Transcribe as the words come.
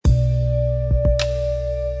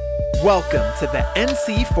Welcome to the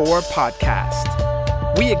NC4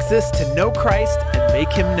 podcast. We exist to know Christ and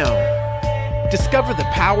make Him known. Discover the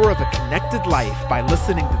power of a connected life by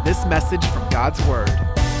listening to this message from God's Word.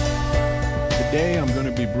 Today I'm going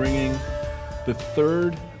to be bringing the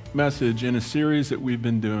third message in a series that we've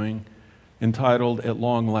been doing entitled At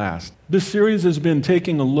Long Last. This series has been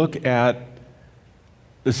taking a look at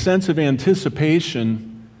the sense of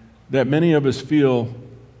anticipation that many of us feel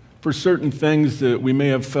for certain things that we may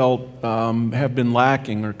have felt have been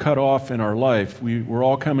lacking or cut off in our life. We're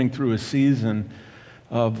all coming through a season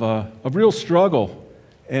of real struggle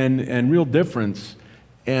and real difference,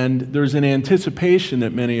 and there's an anticipation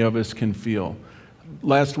that many of us can feel.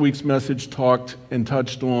 Last week's message talked and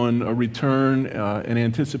touched on a return, an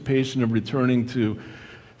anticipation of returning to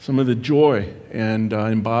some of the joy and,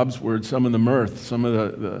 in Bob's words, some of the mirth, some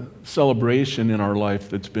of the celebration in our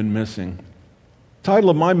life that's been missing. The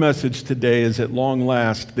title of my message today is At Long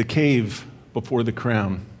Last, the Cave Before the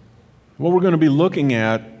Crown. What we're going to be looking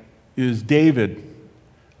at is David,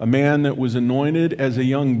 a man that was anointed as a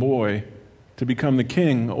young boy to become the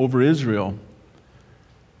king over Israel.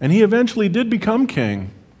 And he eventually did become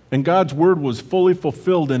king, and God's word was fully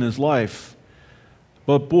fulfilled in his life.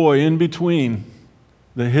 But boy, in between,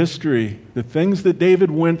 the history, the things that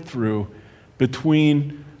David went through,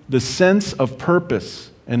 between the sense of purpose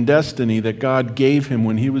and destiny that God gave him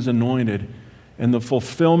when he was anointed, and the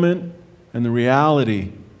fulfillment and the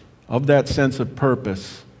reality of that sense of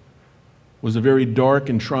purpose, was a very dark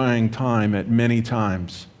and trying time at many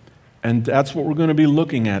times. And that's what we're going to be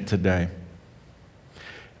looking at today.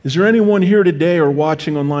 Is there anyone here today or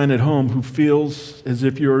watching online at home who feels as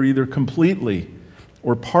if you're either completely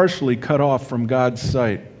or partially cut off from God's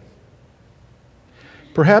sight?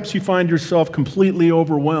 Perhaps you find yourself completely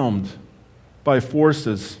overwhelmed by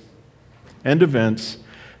forces and events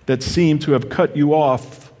that seem to have cut you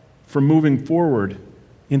off from moving forward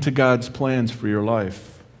into God's plans for your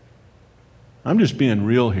life. I'm just being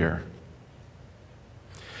real here.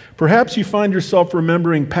 Perhaps you find yourself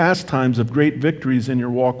remembering past times of great victories in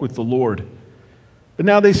your walk with the Lord, but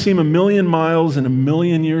now they seem a million miles and a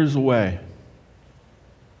million years away.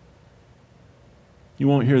 You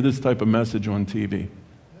won't hear this type of message on TV.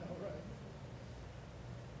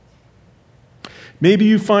 Maybe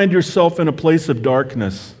you find yourself in a place of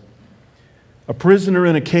darkness, a prisoner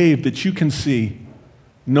in a cave that you can see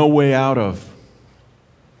no way out of.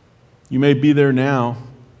 You may be there now.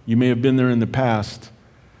 You may have been there in the past.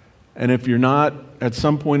 And if you're not, at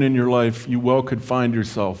some point in your life, you well could find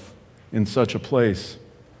yourself in such a place.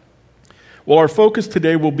 Well, our focus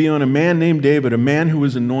today will be on a man named David, a man who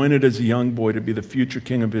was anointed as a young boy to be the future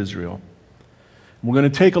king of Israel. We're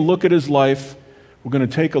going to take a look at his life. We're going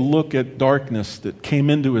to take a look at darkness that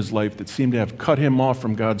came into his life that seemed to have cut him off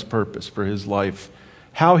from God's purpose for his life,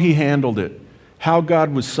 how he handled it, how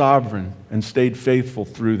God was sovereign and stayed faithful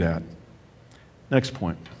through that. Next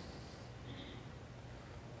point.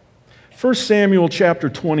 1 Samuel chapter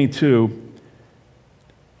 22,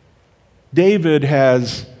 David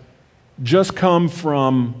has just come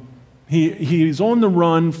from, he's on the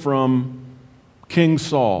run from King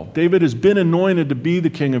Saul. David has been anointed to be the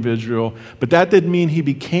king of Israel, but that didn't mean he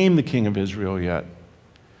became the king of Israel yet.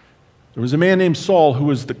 There was a man named Saul who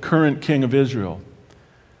was the current king of Israel.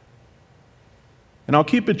 And I'll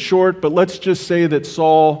keep it short, but let's just say that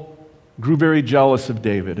Saul grew very jealous of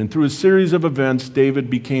David. And through a series of events, David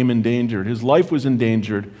became endangered. His life was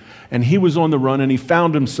endangered, and he was on the run, and he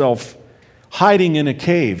found himself hiding in a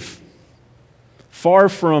cave, far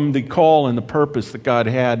from the call and the purpose that God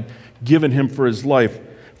had given him for his life.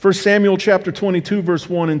 1 Samuel chapter 22, verse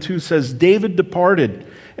 1 and 2 says, David departed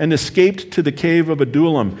and escaped to the cave of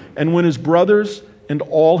Adullam. And when his brothers and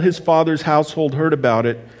all his father's household heard about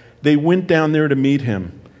it, they went down there to meet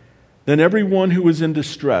him. Then everyone who was in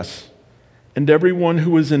distress, and everyone who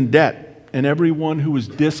was in debt, and everyone who was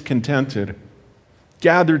discontented,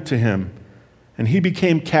 gathered to him, and he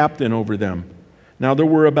became captain over them. Now there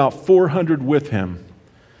were about 400 with him.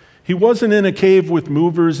 He wasn't in a cave with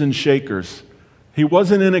movers and shakers. He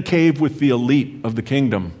wasn't in a cave with the elite of the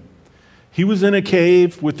kingdom. He was in a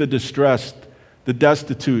cave with the distressed, the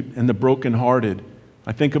destitute, and the brokenhearted.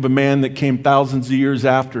 I think of a man that came thousands of years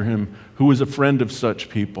after him who was a friend of such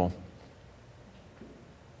people.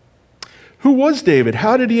 Who was David?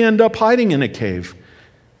 How did he end up hiding in a cave?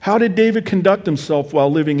 How did David conduct himself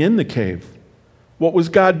while living in the cave? What was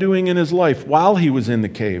God doing in his life while he was in the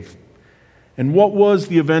cave? And what was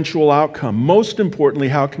the eventual outcome? Most importantly,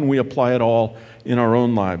 how can we apply it all in our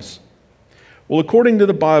own lives? Well, according to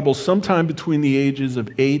the Bible, sometime between the ages of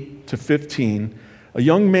 8 to 15, a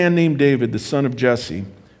young man named David, the son of Jesse,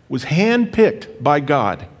 was handpicked by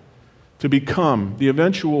God to become the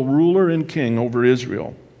eventual ruler and king over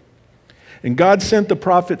Israel. And God sent the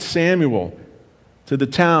prophet Samuel to the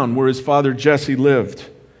town where his father Jesse lived.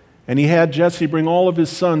 And he had Jesse bring all of his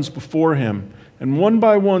sons before him. And one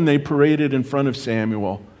by one they paraded in front of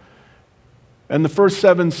Samuel. And the first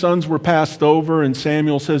 7 sons were passed over, and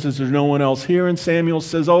Samuel says, is there no one else here? And Samuel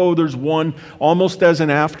says, oh, there's one, almost as an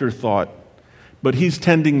afterthought. But he's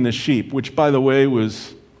tending the sheep, which, by the way,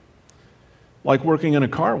 was like working in a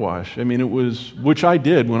car wash. I mean, it was, which I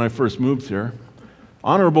did when I first moved here.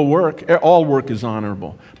 Honorable work. All work is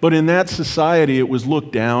honorable. But in that society, it was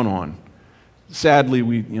looked down on. Sadly,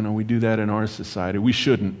 we do that in our society. We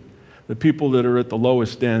shouldn't. The people that are at the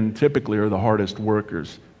lowest end typically are the hardest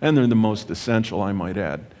workers, and they're the most essential, I might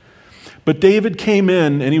add. But David came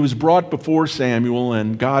in, and he was brought before Samuel,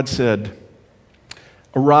 and God said,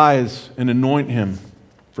 arise and anoint him,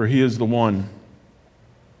 for he is the one.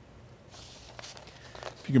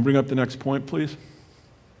 If you can bring up the next point, please.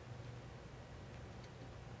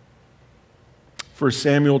 1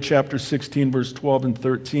 Samuel chapter 16, verse 12 and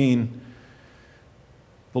 13.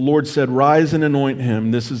 The Lord said, rise and anoint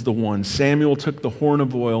him. This is the one. Samuel took the horn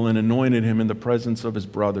of oil and anointed him in the presence of his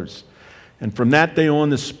brothers. And from that day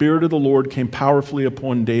on, the Spirit of the Lord came powerfully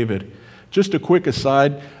upon David. Just a quick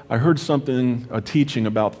aside, I heard a teaching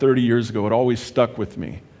about 30 years ago. It always stuck with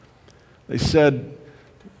me. They said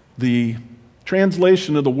the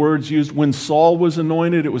translation of the words used, when Saul was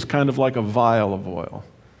anointed, it was kind of like a vial of oil.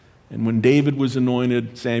 And when David was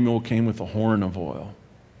anointed, Samuel came with a horn of oil.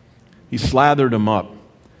 He slathered him up.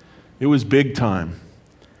 It was big time.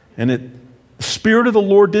 And the Spirit of the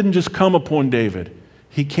Lord didn't just come upon David.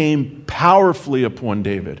 He came powerfully upon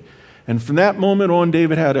David. And from that moment on,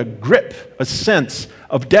 David had a grip, a sense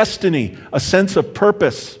of destiny, a sense of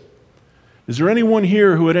purpose. Is there anyone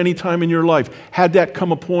here who at any time in your life had that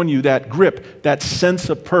come upon you, that grip, that sense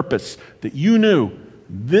of purpose, that you knew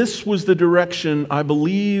this was the direction I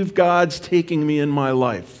believe God's taking me in my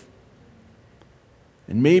life?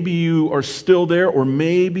 And maybe you are still there, or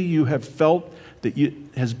maybe you have felt that it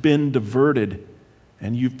has been diverted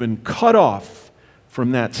and you've been cut off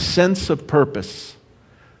from that sense of purpose.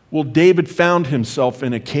 Well, David found himself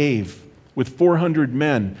in a cave with 400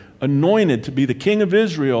 men, anointed to be the king of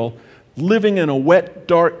Israel, living in a wet,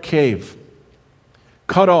 dark cave,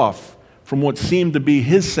 cut off from what seemed to be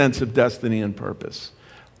his sense of destiny and purpose.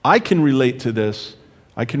 I can relate to this.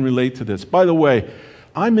 By the way,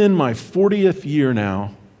 I'm in my 40th year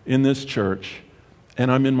now in this church,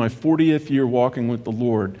 and I'm in my 40th year walking with the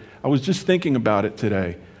Lord. I was just thinking about it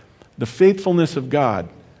today. The faithfulness of God.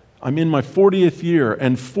 I'm in my 40th year,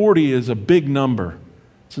 and 40 is a big number.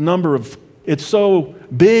 It's so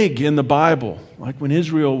big in the Bible, like when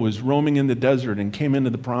Israel was roaming in the desert and came into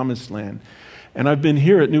the promised land. And I've been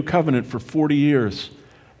here at New Covenant for 40 years.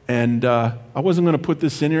 And I wasn't going to put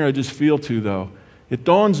this in here, I just feel to, though. It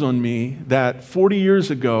dawns on me that 40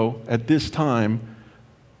 years ago at this time,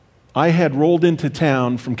 I had rolled into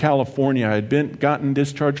town from California. I had gotten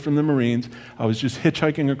discharged from the Marines. I was just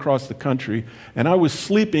hitchhiking across the country, and I was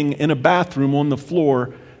sleeping in a bathroom on the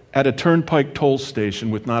floor at a turnpike toll station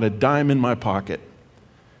with not a dime in my pocket.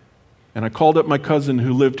 And I called up my cousin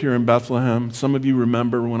who lived here in Bethlehem. Some of you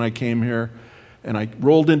remember when I came here. And I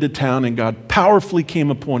rolled into town, and God powerfully came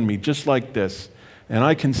upon me just like this. And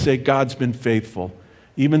I can say God's been faithful,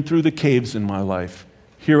 even through the caves in my life.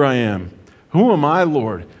 Here I am. Who am I,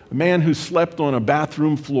 Lord? A man who slept on a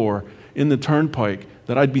bathroom floor in the turnpike,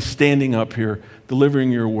 that I'd be standing up here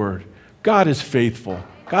delivering your word. God is faithful.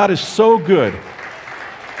 God is so good.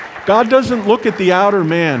 God doesn't look at the outer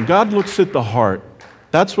man. God looks at the heart.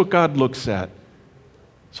 That's what God looks at.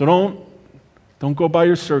 So don't go by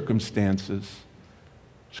your circumstances.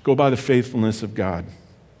 Just go by the faithfulness of God.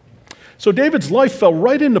 So David's life fell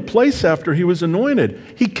right into place after he was anointed.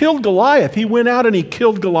 He killed Goliath. He went out and he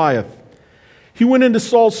killed Goliath. He went into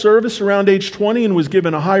Saul's service around age 20 and was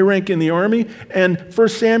given a high rank in the army. And 1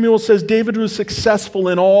 Samuel says David was successful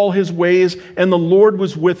in all his ways, and the Lord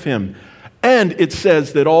was with him. And it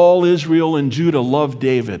says that all Israel and Judah loved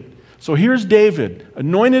David. So here's David,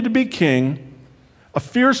 anointed to be king, a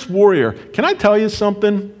fierce warrior. Can I tell you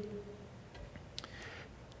something?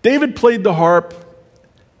 David played the harp,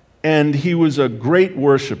 and he was a great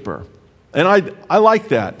worshiper. And I like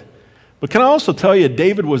that. But can I also tell you,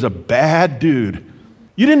 David was a bad dude.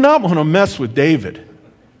 You did not want to mess with David.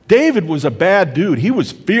 David was a bad dude. He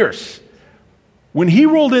was fierce. When he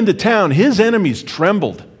rolled into town, his enemies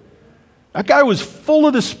trembled. That guy was full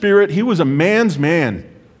of the Spirit. He was a man's man.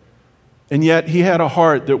 And yet he had a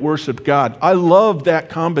heart that worshiped God. I love that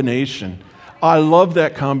combination.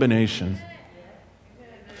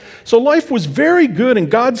 So life was very good, and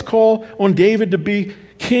God's call on David to be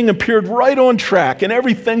king appeared right on track, and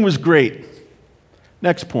everything was great.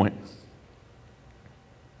 Next point.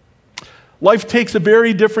 Life takes a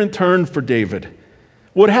very different turn for David.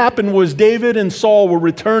 What happened was David and Saul were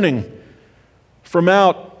returning from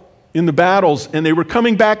out in the battles, and they were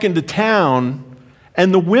coming back into town,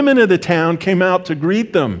 and the women of the town came out to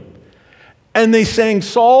greet them. And they sang,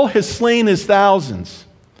 Saul has slain his thousands,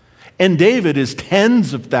 and David his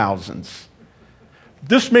tens of thousands.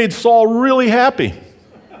 This made Saul really happy.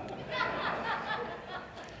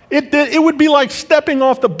 It would be like stepping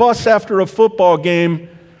off the bus after a football game,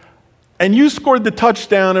 and you scored the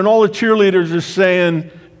touchdown, and all the cheerleaders are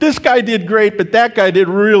saying, this guy did great, but that guy did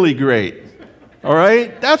really great. All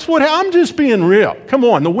right? That's what, I'm just being real. Come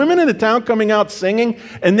on, the women in the town coming out singing,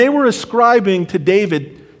 and they were ascribing to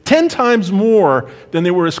David 10 times more than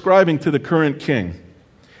they were ascribing to the current king.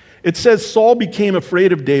 It says Saul became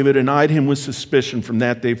afraid of David and eyed him with suspicion from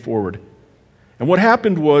that day forward. And what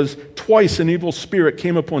happened was, twice an evil spirit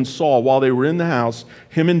came upon Saul while they were in the house,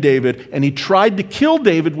 him and David, and he tried to kill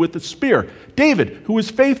David with a spear. David, who was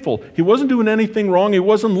faithful, he wasn't doing anything wrong, he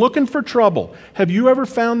wasn't looking for trouble. Have you ever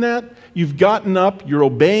found that? You've gotten up, you're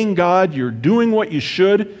obeying God, you're doing what you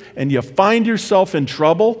should, and you find yourself in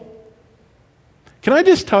trouble? Can I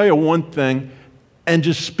just tell you one thing, and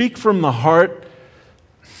just speak from the heart?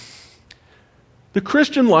 The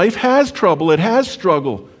Christian life has trouble, it has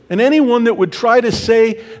struggle. And anyone that would try to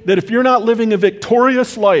say that if you're not living a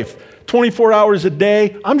victorious life 24 hours a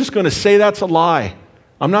day, I'm just going to say that's a lie.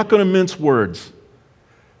 I'm not going to mince words.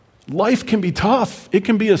 Life can be tough. It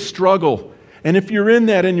can be a struggle. And if you're in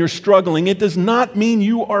that and you're struggling, it does not mean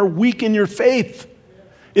you are weak in your faith.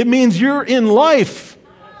 It means you're in life.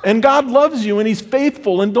 And God loves you and He's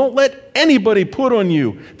faithful. And don't let anybody put on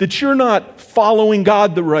you that you're not following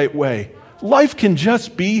God the right way. Life can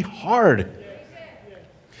just be hard.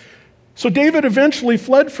 So David eventually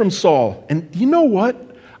fled from Saul. And you know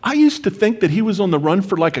what? I used to think that he was on the run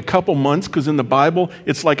for like a couple months because in the Bible,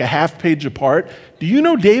 it's like a half page apart. Do you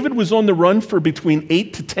know David was on the run for between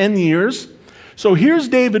 8 to 10 years? So here's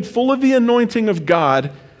David full of the anointing of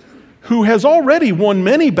God, who has already won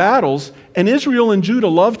many battles, and Israel and Judah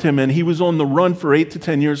loved him, and he was on the run for 8 to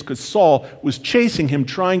 10 years because Saul was chasing him,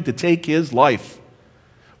 trying to take his life.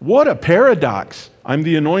 What a paradox. I'm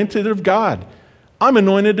the anointed of God. I'm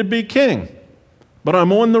anointed to be king, but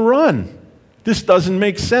I'm on the run. This doesn't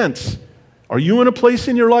make sense. Are you in a place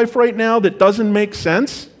in your life right now that doesn't make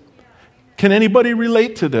sense? Can anybody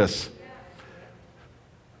relate to this?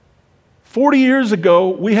 40 years ago,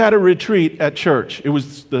 we had a retreat at church. It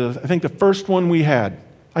was, I think, the first one we had.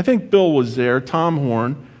 I think Bill was there, Tom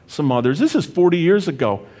Horn, some others. This is 40 years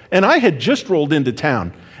ago. And I had just rolled into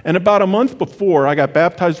town. And about a month before, I got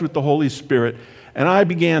baptized with the Holy Spirit. And I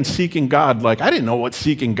began seeking God. Like, I didn't know what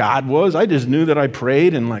seeking God was. I just knew that I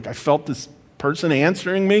prayed and like I felt this person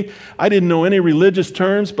answering me. I didn't know any religious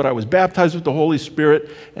terms, but I was baptized with the Holy Spirit.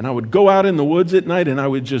 And I would go out in the woods at night and I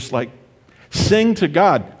would just like sing to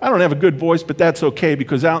God. I don't have a good voice, but that's okay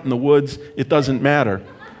because out in the woods, it doesn't matter.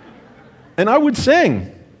 And I would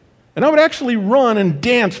sing. And I would actually run and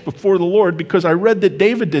dance before the Lord because I read that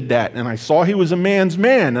David did that. And I saw he was a man's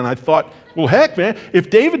man. And I thought, well, heck, man, if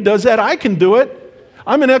David does that, I can do it.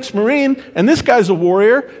 I'm an ex-Marine, and this guy's a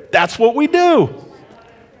warrior. That's what we do.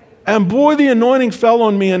 And boy, the anointing fell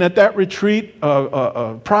on me. And at that retreat,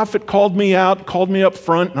 a prophet called me out, called me up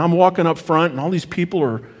front, and I'm walking up front, and all these people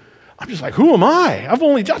are, I'm just like, who am I? I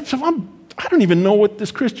don't even know what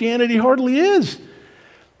this Christianity hardly is.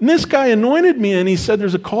 And this guy anointed me, and he said,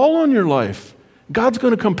 there's a call on your life. God's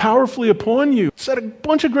going to come powerfully upon you. Said a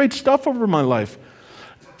bunch of great stuff over my life.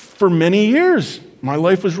 For many years, my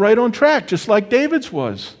life was right on track, just like David's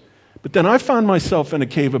was. But then I found myself in a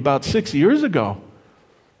cave about 6 years ago.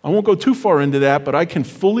 I won't go too far into that, but I can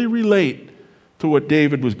fully relate to what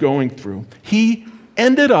David was going through. He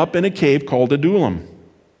ended up in a cave called Adullam.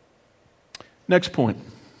 Next point.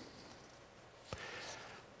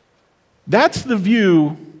 That's the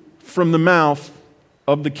view from the mouth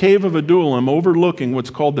of the cave of Adullam overlooking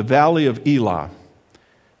what's called the Valley of Elah.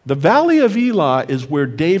 The Valley of Elah is where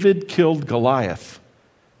David killed Goliath.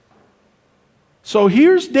 So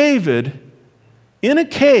here's David in a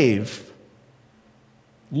cave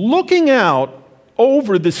looking out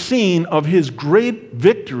over the scene of his great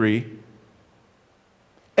victory,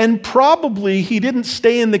 and probably he didn't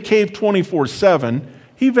stay in the cave 24/7.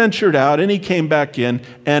 He ventured out and he came back in,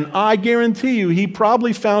 and I guarantee you he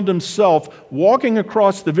probably found himself walking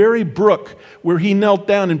across the very brook where he knelt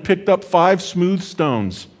down and picked up 5 smooth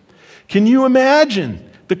stones. Can you imagine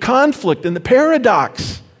the conflict and the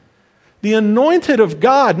paradox? The anointed of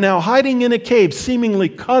God now hiding in a cave, seemingly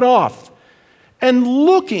cut off, and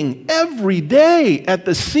looking every day at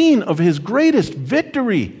the scene of his greatest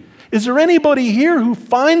victory. Is there anybody here who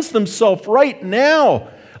finds themselves right now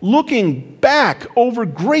looking back over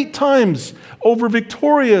great times, over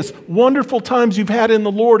victorious, wonderful times you've had in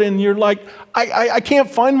the Lord, and you're like, I can't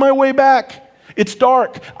find my way back. It's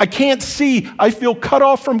dark. I can't see. I feel cut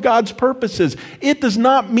off from God's purposes. It does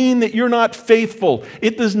not mean that you're not faithful.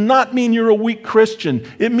 It does not mean you're a weak Christian.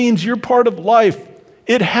 It means you're part of life.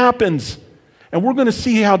 It happens. And we're going to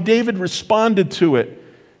see how David responded to it.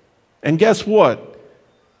 And guess what?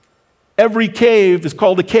 Every cave is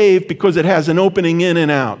called a cave because it has an opening in and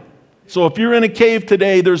out. So if you're in a cave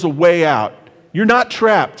today, there's a way out. You're not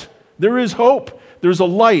trapped. There is hope. There's a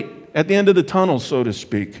light at the end of the tunnel, so to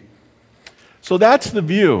speak. So that's the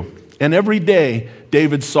view. And every day,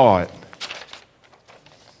 David saw it.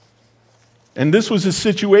 And this was his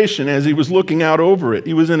situation as he was looking out over it.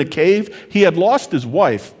 He was in a cave. He had lost his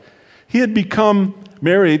wife. He had become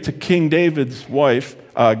married to King David's wife,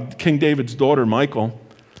 King David's daughter, Michal.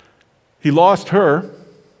 He lost her.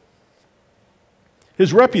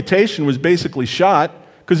 His reputation was basically shot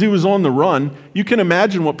because he was on the run. You can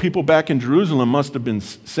imagine what people back in Jerusalem must have been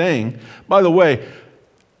saying. By the way,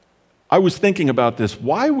 I was thinking about this.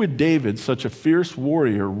 Why would David, such a fierce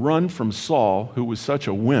warrior, run from Saul, who was such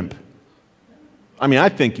a wimp? I mean, I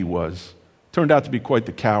think he was. Turned out to be quite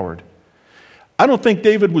the coward. I don't think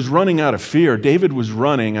David was running out of fear. David was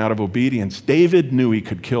running out of obedience. David knew he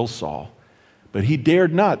could kill Saul, but he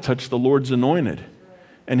dared not touch the Lord's anointed.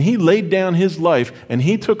 And he laid down his life, and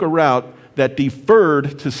he took a route that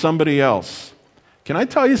deferred to somebody else. Can I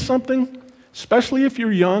tell you something? Especially if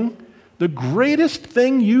you're young, the greatest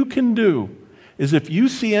thing you can do is if you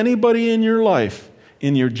see anybody in your life,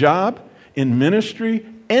 in your job, in ministry,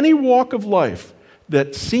 any walk of life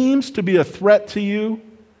that seems to be a threat to you,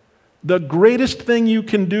 the greatest thing you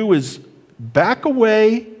can do is back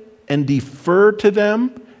away and defer to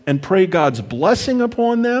them and pray God's blessing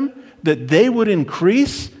upon them, that they would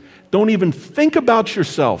increase. Don't even think about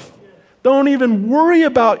yourself. Don't even worry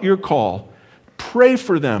about your call. Pray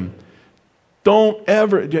for them. Don't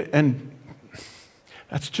ever, and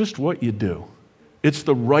that's just what you do. It's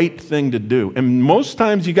the right thing to do. And most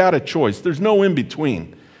times you got a choice. There's no in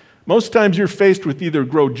between. Most times you're faced with either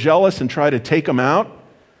grow jealous and try to take them out.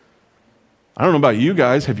 I don't know about you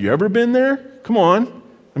guys. Have you ever been there? Come on.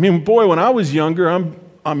 I mean, boy, when I was younger,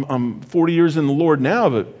 I'm 40 years in the Lord now,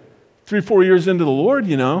 but 3-4 years into the Lord,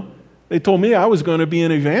 they told me I was going to be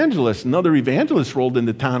an evangelist. Another evangelist rolled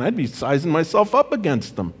into town. I'd be sizing myself up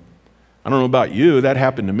against them. I don't know about you. That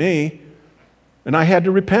happened to me. And I had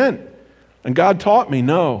to repent. And God taught me,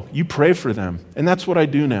 no, you pray for them. And that's what I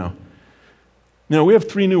do now. Now, we have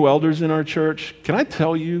 3 new elders in our church. Can I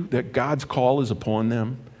tell you that God's call is upon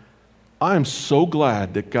them? I am so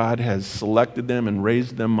glad that God has selected them and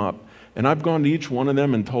raised them up. And I've gone to each one of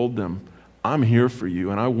them and told them, I'm here for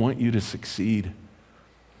you and I want you to succeed.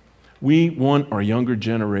 We want our younger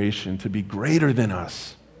generation to be greater than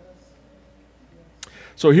us.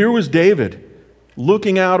 So here was David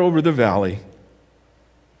looking out over the valley,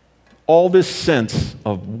 all this sense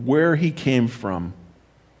of where he came from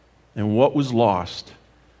and what was lost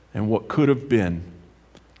and what could have been.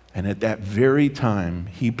 And at that very time,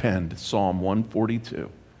 he penned Psalm 142.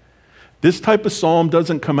 This type of psalm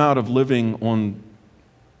doesn't come out of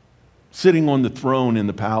sitting on the throne in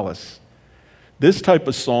the palace. This type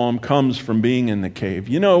of psalm comes from being in the cave.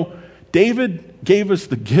 David gave us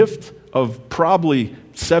the gift of probably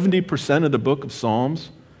 70% of the book of Psalms,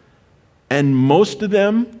 and most of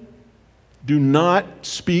them do not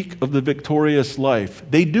speak of the victorious life.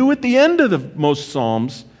 They do at the end of most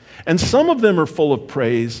Psalms, and some of them are full of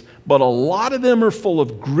praise, but a lot of them are full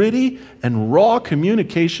of gritty and raw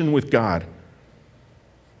communication with God.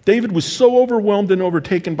 David was so overwhelmed and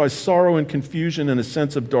overtaken by sorrow and confusion and a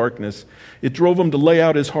sense of darkness, it drove him to lay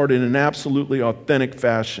out his heart in an absolutely authentic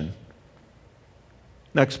fashion.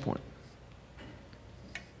 Next point.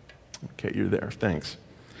 Okay, you're there. Thanks.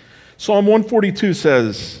 Psalm 142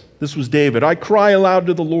 says, this was David, I cry aloud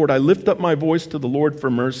to the Lord. I lift up my voice to the Lord for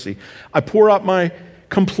mercy. I pour out my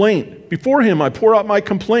complaint. Before him, I pour out my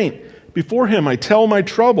complaint. Before him, I tell my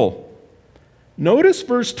trouble. Notice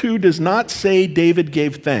verse 2 does not say David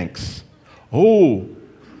gave thanks. Oh,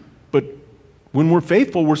 but when we're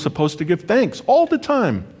faithful, we're supposed to give thanks all the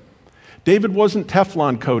time. David wasn't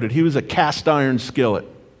Teflon coated. He was a cast iron skillet.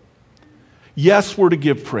 Yes, we're to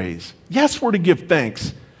give praise. Yes, we're to give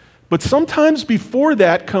thanks. But sometimes before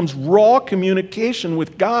that comes raw communication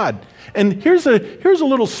with God. And here's a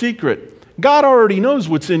little secret. God already knows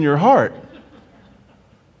what's in your heart.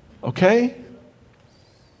 Okay?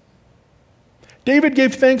 David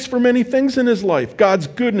gave thanks for many things in his life: God's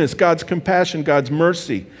goodness, God's compassion, God's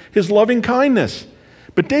mercy, his loving kindness.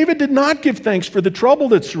 But David did not give thanks for the trouble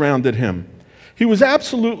that surrounded him. He was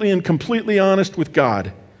absolutely and completely honest with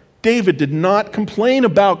God. David did not complain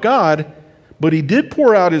about God, but he did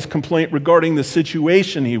pour out his complaint regarding the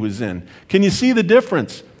situation he was in. Can you see the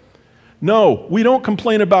difference? No, we don't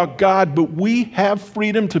complain about God, but we have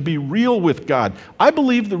freedom to be real with God. I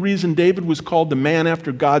believe the reason David was called the man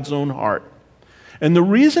after God's own heart, and the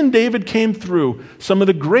reason David came through some of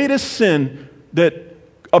the greatest sin that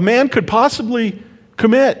a man could possibly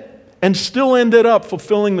commit and still ended up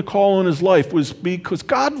fulfilling the call on his life was because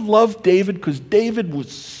God loved David, because David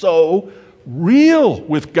was so real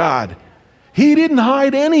with God. He didn't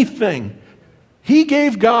hide anything. He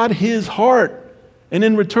gave God his heart. And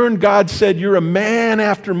in return, God said, "You're a man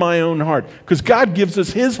after my own heart," because God gives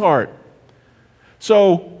us his heart.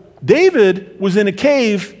 So David was in a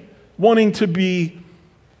cave wanting to be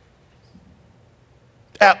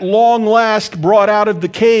at long last brought out of the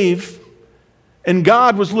cave, and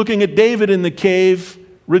God was looking at David in the cave,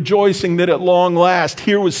 rejoicing that at long last,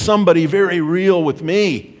 here was somebody very real with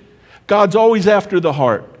me. God's always after the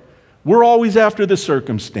heart. We're always after the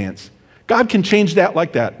circumstance. God can change that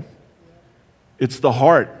like that. It's the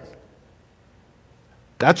heart.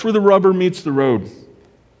 That's where the rubber meets the road.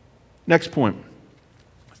 Next point.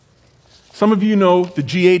 Some of you know the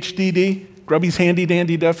GHDD, Grubby's handy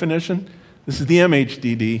dandy definition. This is the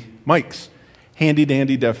MHDD, Mike's handy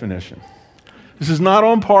dandy definition. This is not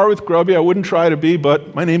on par with Grubby. I wouldn't try to be,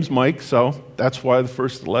 but my name's Mike, so that's why the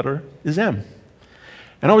first letter is M.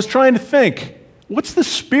 And I was trying to think, what's the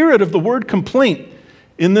spirit of the word complaint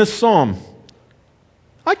in this psalm?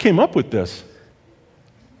 I came up with this.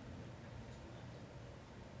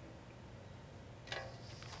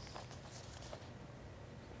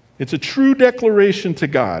 It's a true declaration to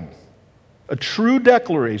God. A true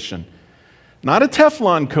declaration. Not a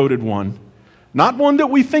Teflon-coated one. Not one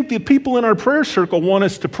that we think the people in our prayer circle want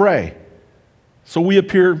us to pray. So we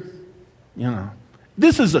appear,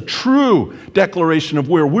 This is a true declaration of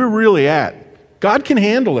where we're really at. God can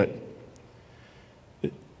handle it.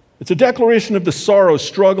 It's a declaration of the sorrow,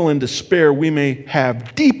 struggle, and despair we may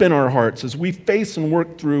have deep in our hearts as we face and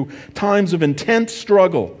work through times of intense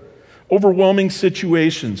struggle, overwhelming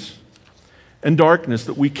situations, and darkness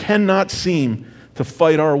that we cannot seem to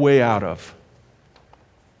fight our way out of.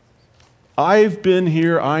 I've been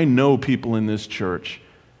here. I know people in this church.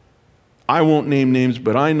 I won't name names,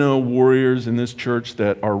 but I know warriors in this church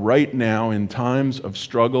that are right now in times of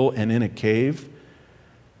struggle and in a cave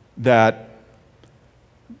that,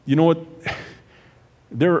 you know what,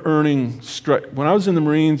 they're earning stripes. When I was in the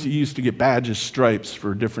Marines, you used to get badges, stripes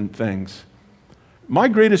for different things. My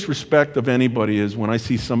greatest respect of anybody is when I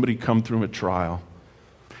see somebody come through a trial.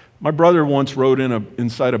 My brother once wrote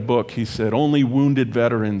inside a book, he said, "Only wounded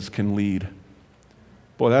veterans can lead."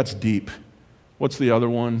 Boy, that's deep. What's the other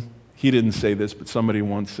one? He didn't say this, but somebody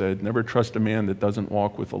once said, "Never trust a man that doesn't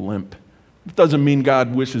walk with a limp." It doesn't mean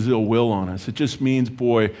God wishes ill will on us. It just means,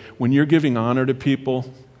 boy, when you're giving honor to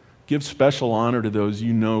people, give special honor to those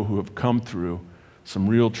you know who have come through some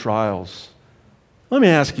real trials. Let me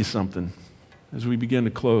ask you something as we begin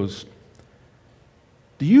to close.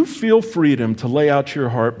 Do you feel freedom to lay out your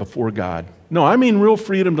heart before God? No, I mean real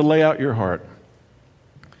freedom to lay out your heart.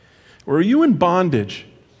 Or are you in bondage?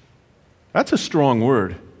 That's a strong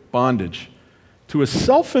word, bondage. To a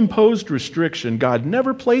self-imposed restriction God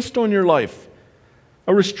never placed on your life.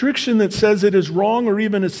 A restriction that says it is wrong or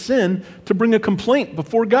even a sin to bring a complaint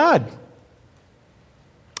before God.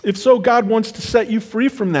 If so, God wants to set you free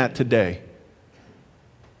from that today.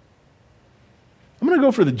 I'm going to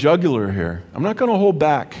go for the jugular here. I'm not going to hold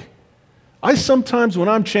back. I sometimes, when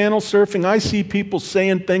I'm channel surfing, I see people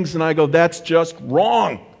saying things and I go, that's just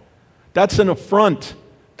wrong. That's an affront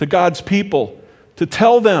to God's people, to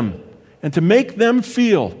tell them and to make them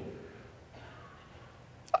feel.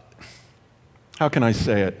 How can I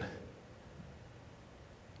say it?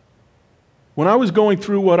 When I was going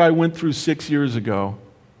through what I went through 6 years ago,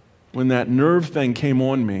 when that nerve thing came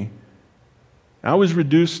on me, I was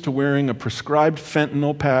reduced to wearing a prescribed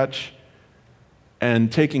fentanyl patch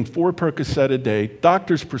and taking 4 Percocet a day,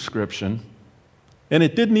 doctor's prescription, and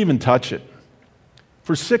it didn't even touch it.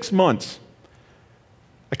 For 6 months,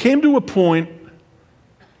 I came to a point,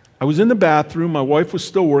 I was in the bathroom, my wife was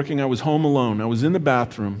still working, I was home alone, I was in the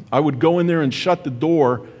bathroom. I would go in there and shut the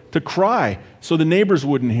door to cry so the neighbors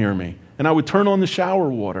wouldn't hear me, and I would turn on the shower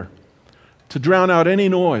water to drown out any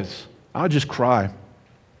noise. I would just cry.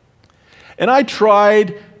 And I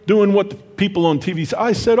tried doing what the people on TV say.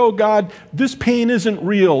 I said, oh God, this pain isn't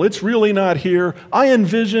real. It's really not here. I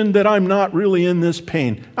envisioned that I'm not really in this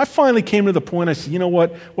pain. I finally came to the point, I said, you know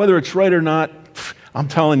what, whether it's right or not, I'm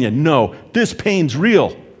telling you, no, this pain's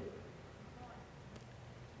real.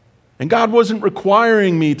 And God wasn't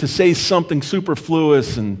requiring me to say something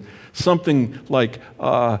superfluous and something like,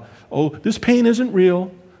 oh, this pain isn't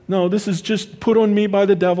real. No, this is just put on me by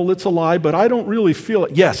the devil. It's a lie, but I don't really feel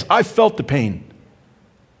it. Yes, I felt the pain.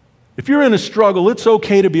 If you're in a struggle, it's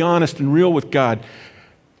okay to be honest and real with God.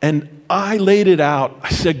 And I laid it out. I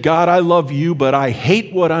said, God, I love you, but I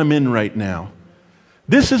hate what I'm in right now.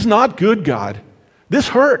 This is not good, God. This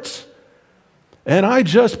hurts. And I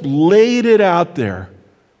just laid it out there.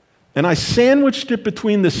 And I sandwiched it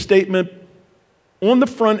between the statement on the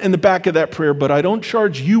front and the back of that prayer, but I don't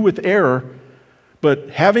charge you with error.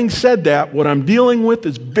 But having said that, what I'm dealing with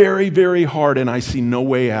is very, very hard, and I see no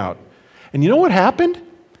way out. And you know what happened?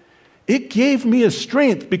 It gave me a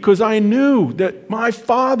strength because I knew that my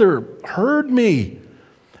Father heard me.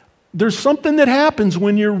 There's something that happens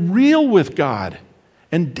when you're real with God.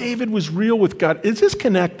 And David was real with God. Is this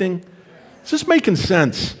connecting? Is this making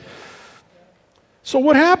sense? So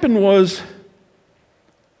what happened was,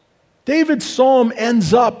 David's psalm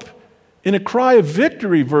ends up in a cry of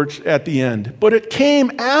victory at the end. But it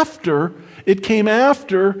came after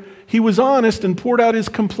he was honest and poured out his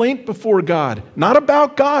complaint before God. Not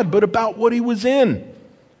about God, but about what he was in.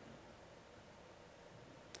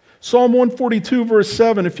 Psalm 142, verse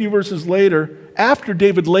 7, a few verses later, after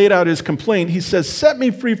David laid out his complaint, he says, set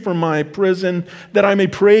me free from my prison, that I may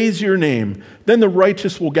praise your name. Then the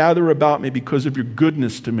righteous will gather about me because of your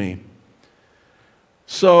goodness to me.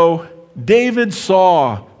 So David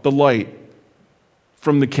saw the light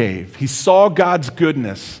from the cave. He saw God's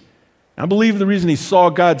goodness. I believe the reason he saw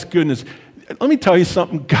God's goodness, let me tell you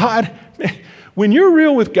something, God, when you're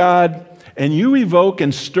real with God and you evoke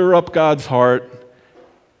and stir up God's heart,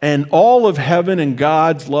 and all of heaven and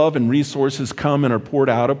God's love and resources come and are poured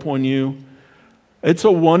out upon you, it's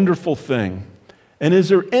a wonderful thing. And is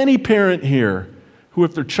there any parent here who,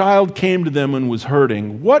 if their child came to them and was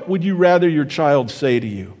hurting, what would you rather your child say to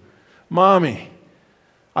you? Mommy,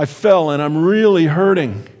 I fell and I'm really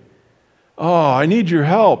hurting. Oh, I need your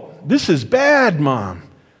help. This is bad, Mom.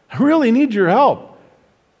 I really need your help.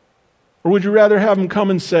 Or would you rather have them come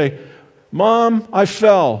and say, Mom, I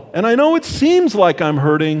fell, and I know it seems like I'm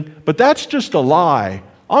hurting, but that's just a lie.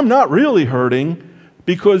 I'm not really hurting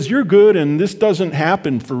because you're good and this doesn't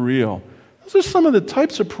happen for real. Those are some of the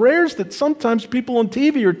types of prayers that sometimes people on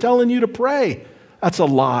TV are telling you to pray. That's a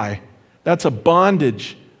lie. That's a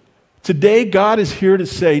bondage. Today, God is here to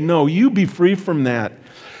say, no, you be free from that.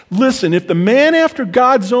 Listen, if the man after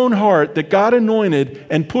God's own heart that God anointed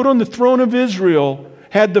and put on the throne of Israel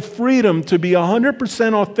had the freedom to be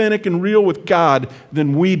 100% authentic and real with God,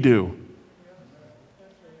 then we do.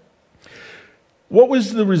 What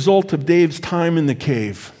was the result of Dave's time in the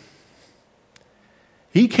cave?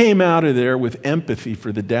 He came out of there with empathy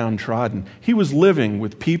for the downtrodden. He was living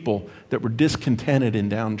with people that were discontented and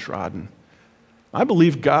downtrodden. I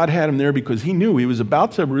believe God had him there because he knew he was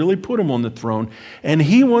about to really put him on the throne, and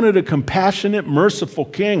he wanted a compassionate, merciful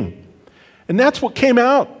king. And that's what came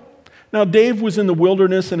out. Now, Dave was in the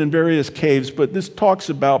wilderness and in various caves, but this talks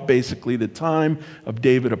about basically the time of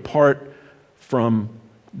David apart from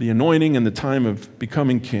the anointing and the time of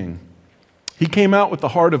becoming king. He came out with the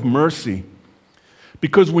heart of mercy.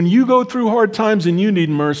 Because when you go through hard times and you need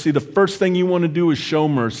mercy, the first thing you want to do is show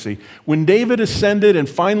mercy. When David ascended and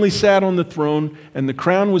finally sat on the throne and the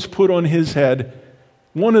crown was put on his head,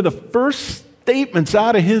 one of the first statements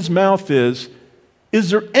out of his mouth is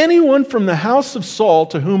there anyone from the house of Saul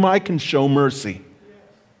to whom I can show mercy?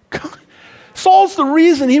 God, Saul's the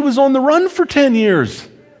reason he was on the run for 10 years.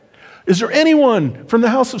 Is there anyone from the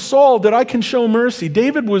house of Saul that I can show mercy?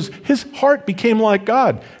 His heart became like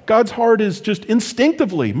God. God's heart is just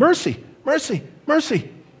instinctively, mercy, mercy, mercy.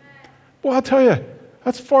 Well, I'll tell you,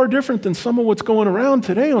 that's far different than some of what's going around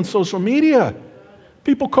today on social media.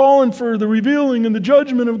 People calling for the revealing and the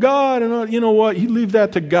judgment of God, and you know what? You leave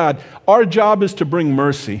that to God. Our job is to bring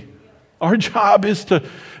mercy. Our job is to,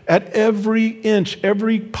 at every inch,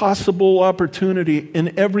 every possible opportunity,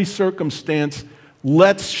 in every circumstance,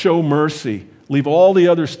 let's show mercy. Leave all the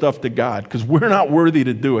other stuff to God, because we're not worthy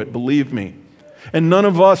to do it, believe me. And none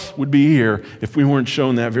of us would be here if we weren't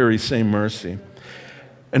shown that very same mercy.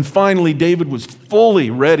 And finally, David was fully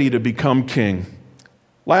ready to become king.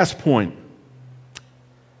 Last point.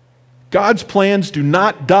 God's plans do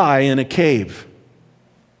not die in a cave.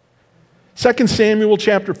 2 Samuel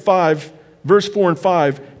chapter 5, verse 4 and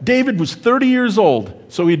 5, David was 30 years old,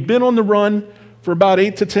 so he'd been on the run for about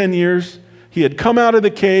 8 to 10 years. He had come out of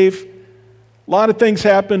the cave. A lot of things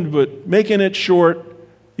happened, but making it short,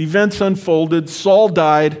 events unfolded. Saul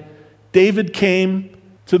died. David came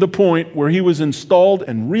to the point where he was installed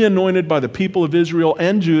and reanointed by the people of Israel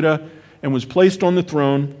and Judah and was placed on the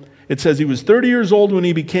throne. It says he was 30 years old when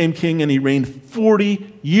he became king, and he reigned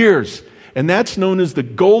 40 years. And that's known as the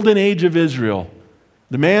golden age of Israel.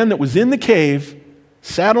 The man that was in the cave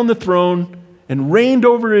sat on the throne and reigned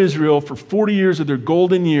over Israel for 40 years of their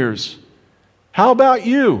golden years. How about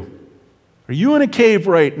you? Are you in a cave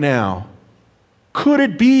right now? Could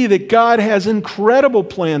it be that God has incredible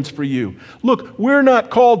plans for you? Look, we're not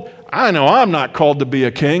called, I know I'm not called to be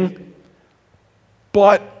a king,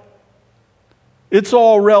 but it's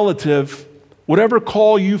all relative. Whatever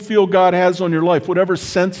call you feel God has on your life, whatever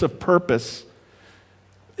sense of purpose,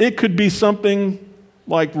 it could be something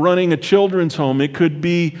like running a children's home. It could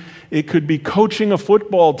be coaching a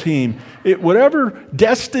football team. Whatever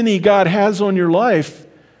destiny God has on your life,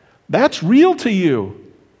 that's real to you.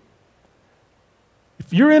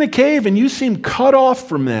 If you're in a cave and you seem cut off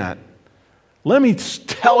from that, let me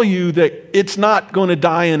tell you that it's not going to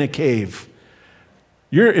die in a cave.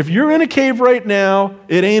 If you're in a cave right now,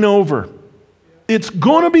 it ain't over. It's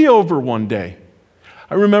going to be over one day.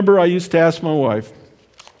 I remember I used to ask my wife,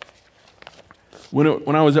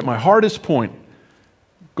 when I was at my hardest point,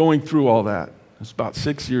 going through all that, it was about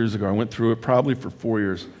 6 years ago. I went through it probably for 4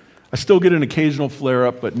 years. I still get an occasional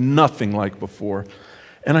flare-up, but nothing like before.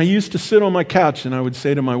 And I used to sit on my couch and I would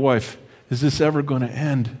say to my wife, is this ever going to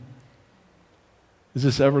end? Is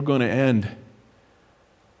this ever going to end?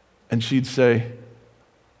 And she'd say,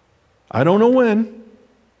 I don't know when,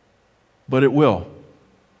 but it will.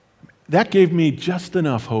 That gave me just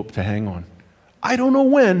enough hope to hang on. I don't know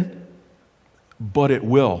when, but it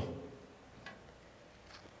will.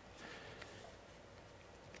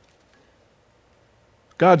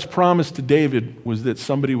 God's promise to David was that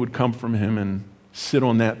somebody would come from him and sit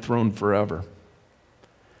on that throne forever.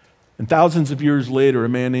 And thousands of years later, a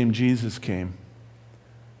man named Jesus came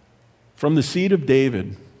from the seed of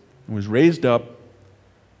David and was raised up,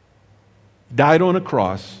 died on a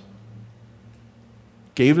cross,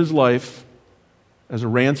 gave his life as a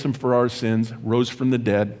ransom for our sins, rose from the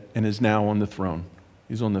dead, and is now on the throne.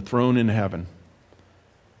 He's on the throne in heaven.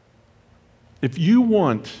 If you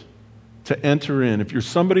want to enter in, if you're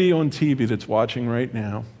somebody on TV that's watching right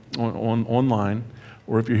now, online,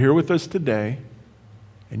 or if you're here with us today,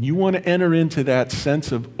 and you want to enter into that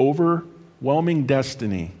sense of overwhelming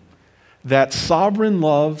destiny, that sovereign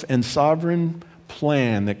love and sovereign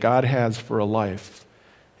plan that God has for a life,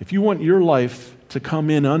 if you want your life to come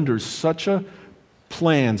in under such a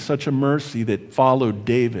plan, such a mercy that followed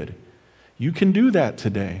David, you can do that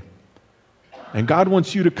today. And God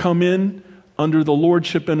wants you to come in under the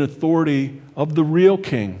lordship and authority of the real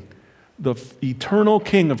King, the eternal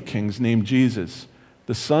King of Kings named Jesus,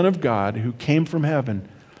 the Son of God who came from heaven.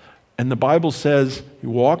 And the Bible says he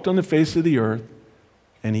walked on the face of the earth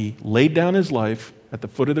and he laid down his life at the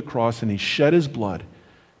foot of the cross and he shed his blood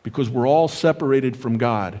because we're all separated from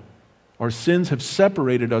God. Our sins have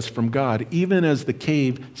separated us from God, even as the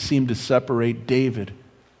cave seemed to separate David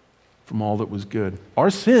from all that was good.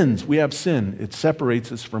 Our sins, we have sin. It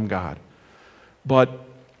separates us from God. But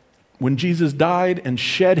when Jesus died and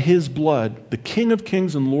shed his blood, the King of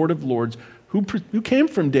Kings and Lord of Lords, who came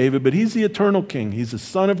from David, but he's the eternal King. He's the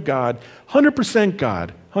Son of God, 100%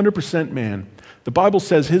 God, 100% man. The Bible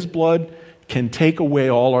says his blood can take away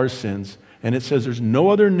all our sins. And it says there's no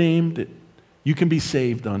other name that you can be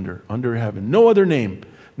saved under heaven. No other name.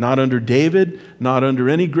 Not under David, not under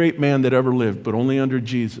any great man that ever lived, but only under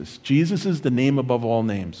Jesus. Jesus is the name above all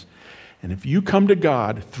names. And if you come to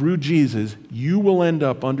God through Jesus, you will end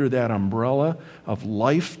up under that umbrella of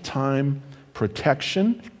lifetime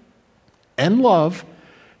protection and love,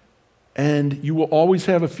 and you will always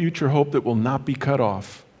have a future hope that will not be cut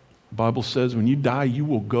off. The Bible says when you die, you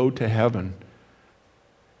will go to heaven.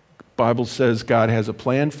 The Bible says God has a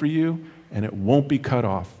plan for you, and it won't be cut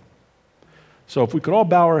off. So if we could all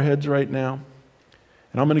bow our heads right now,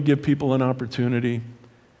 and I'm going to give people an opportunity.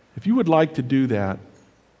 If you would like to do that,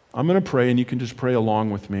 I'm going to pray, and you can just pray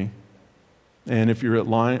along with me. And if you're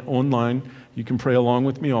online, you can pray along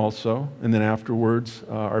with me also. And then afterwards,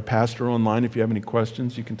 our pastor online, if you have any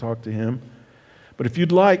questions, you can talk to him. But if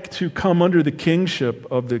you'd like to come under the kingship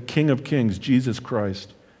of the King of Kings, Jesus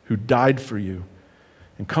Christ, who died for you,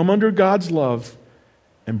 and come under God's love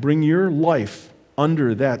and bring your life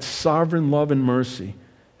under that sovereign love and mercy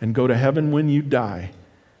and go to heaven when you die,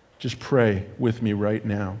 just pray with me right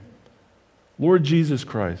now. Lord Jesus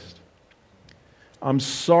Christ, I'm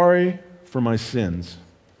sorry for my sins.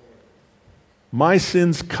 My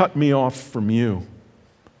sins cut me off from you.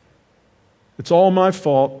 It's all my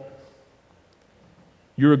fault.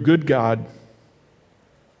 You're a good God.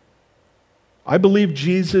 I believe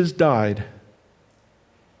Jesus died.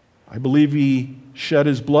 I believe he shed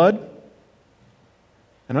his blood.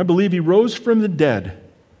 And I believe he rose from the dead.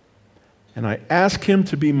 And I ask him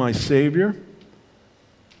to be my Savior.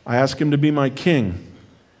 I ask him to be my King.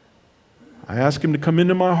 I ask him to come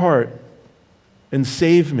into my heart and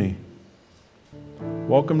save me.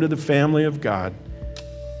 Welcome to the family of God.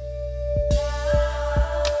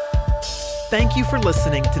 Thank you for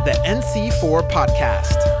listening to the NC4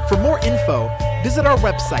 podcast. For more info, visit our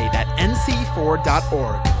website at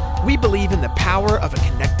nc4.org. We believe in the power of a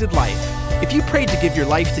connected life. If you prayed to give your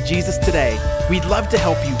life to Jesus today, we'd love to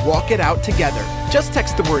help you walk it out together. Just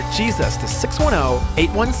text the word Jesus to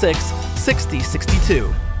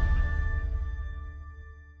 610-816-6062.